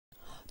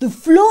The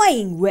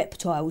flying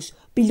reptiles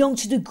belong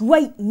to the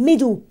great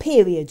middle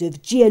period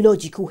of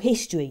geological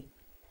history.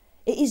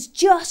 It is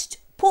just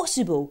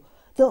possible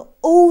that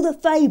all the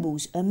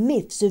fables and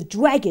myths of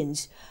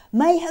dragons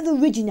may have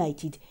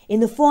originated in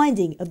the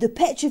finding of the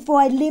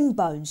petrified limb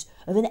bones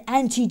of an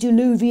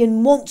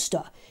antediluvian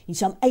monster in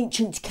some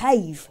ancient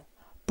cave.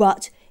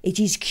 But it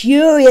is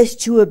curious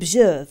to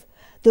observe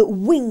that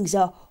wings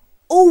are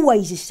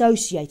always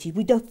associated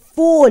with the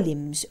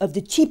forelimbs of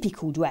the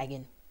typical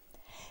dragon.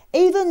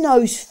 Even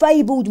those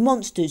fabled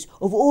monsters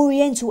of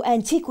Oriental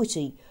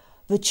antiquity,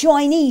 the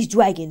Chinese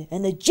dragon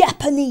and the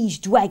Japanese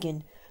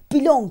dragon,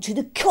 belong to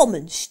the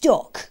common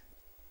stock.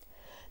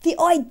 The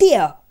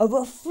idea of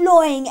a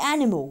flying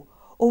animal,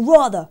 or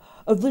rather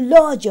of the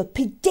larger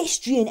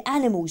pedestrian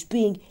animals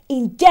being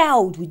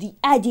endowed with the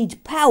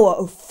added power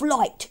of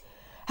flight,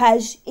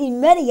 has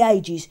in many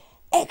ages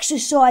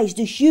exercised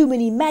the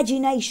human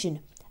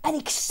imagination and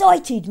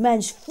excited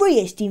man's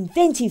freest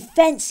inventive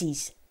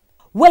fancies,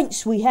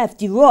 whence we have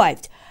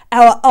derived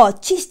our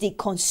artistic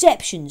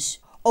conceptions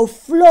of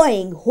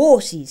flying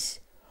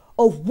horses,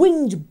 of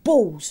winged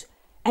bulls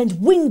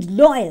and winged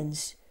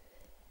lions,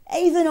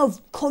 even of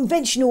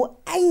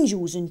conventional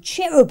angels and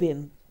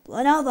cherubim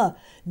and other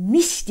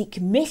mystic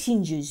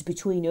messengers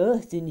between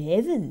earth and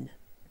heaven.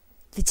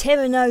 The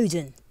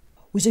pteranodon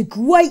was a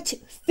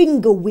great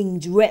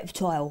finger-winged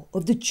reptile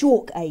of the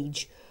chalk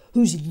age,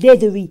 whose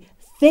leathery,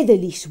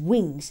 featherless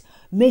wings,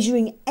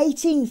 measuring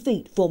 18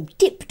 feet from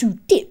tip to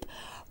tip,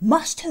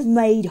 must have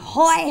made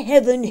high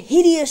heaven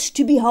hideous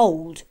to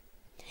behold.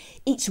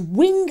 Its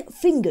wing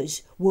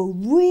fingers were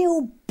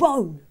real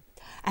bone,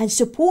 and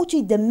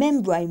supported the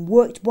membrane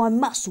worked by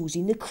muscles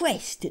in the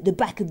crest at the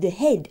back of the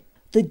head.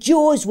 The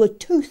jaws were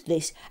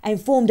toothless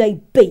and formed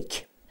a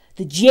beak,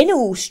 the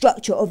general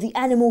structure of the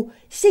animal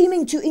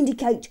seeming to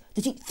indicate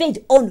that it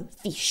fed on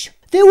fish.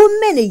 There were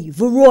many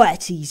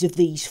varieties of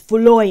these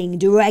flying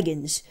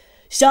dragons,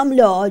 some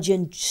large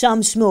and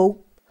some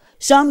small,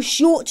 some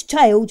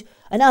short-tailed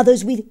and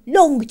others with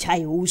long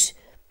tails.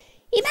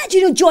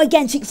 Imagine a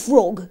gigantic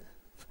frog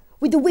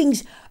with the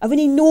wings of an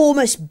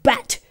enormous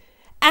bat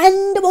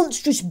and a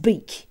monstrous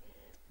beak,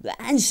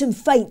 and some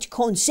faint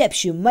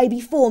conception may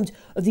be formed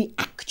of the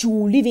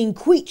actual living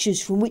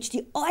creatures from which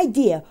the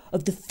idea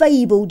of the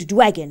fabled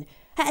dragon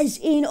has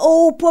in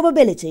all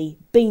probability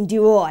been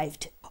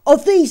derived.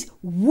 Of these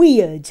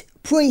weird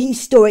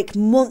prehistoric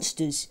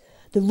monsters,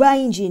 the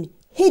range in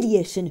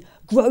hideous and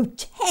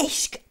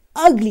grotesque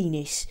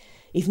ugliness,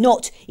 if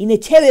not in the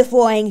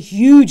terrifying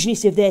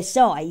hugeness of their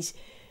size,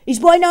 is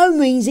by no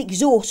means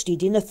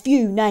exhausted in the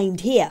few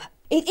named here.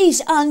 It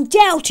is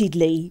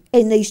undoubtedly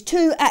in these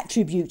two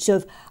attributes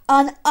of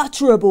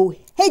unutterable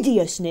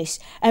hideousness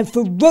and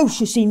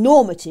ferocious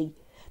enormity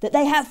that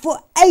they have for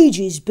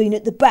ages been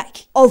at the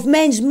back of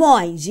men's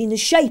minds in the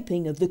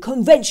shaping of the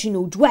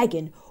conventional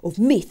dragon of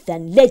myth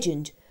and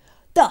legend.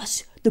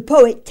 Thus, the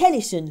poet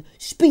Tennyson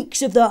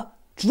speaks of the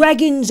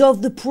dragons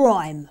of the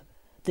prime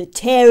that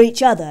tear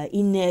each other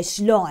in their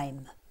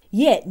slime.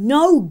 Yet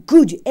no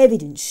good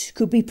evidence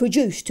could be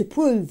produced to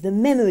prove the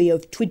memory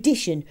of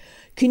tradition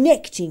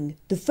connecting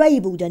the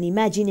fabled and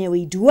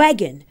imaginary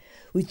dragon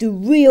with the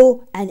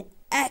real and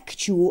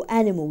actual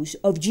animals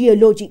of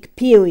geologic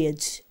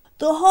periods.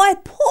 The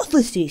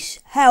hypothesis,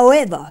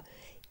 however,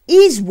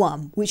 is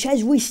one which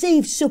has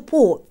received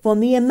support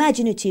from the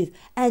imaginative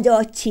and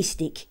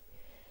artistic.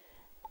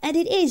 And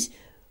it is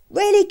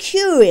really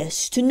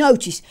curious to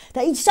notice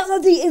that in some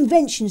of the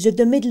inventions of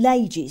the Middle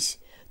Ages,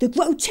 the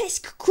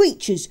grotesque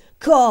creatures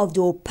carved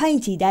or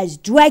painted as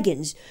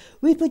dragons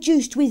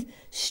reproduced with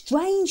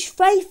strange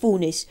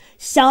faithfulness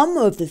some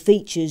of the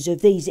features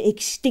of these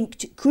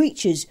extinct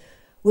creatures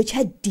which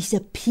had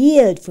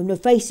disappeared from the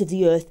face of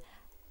the earth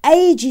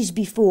ages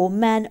before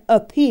man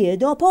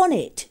appeared upon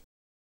it.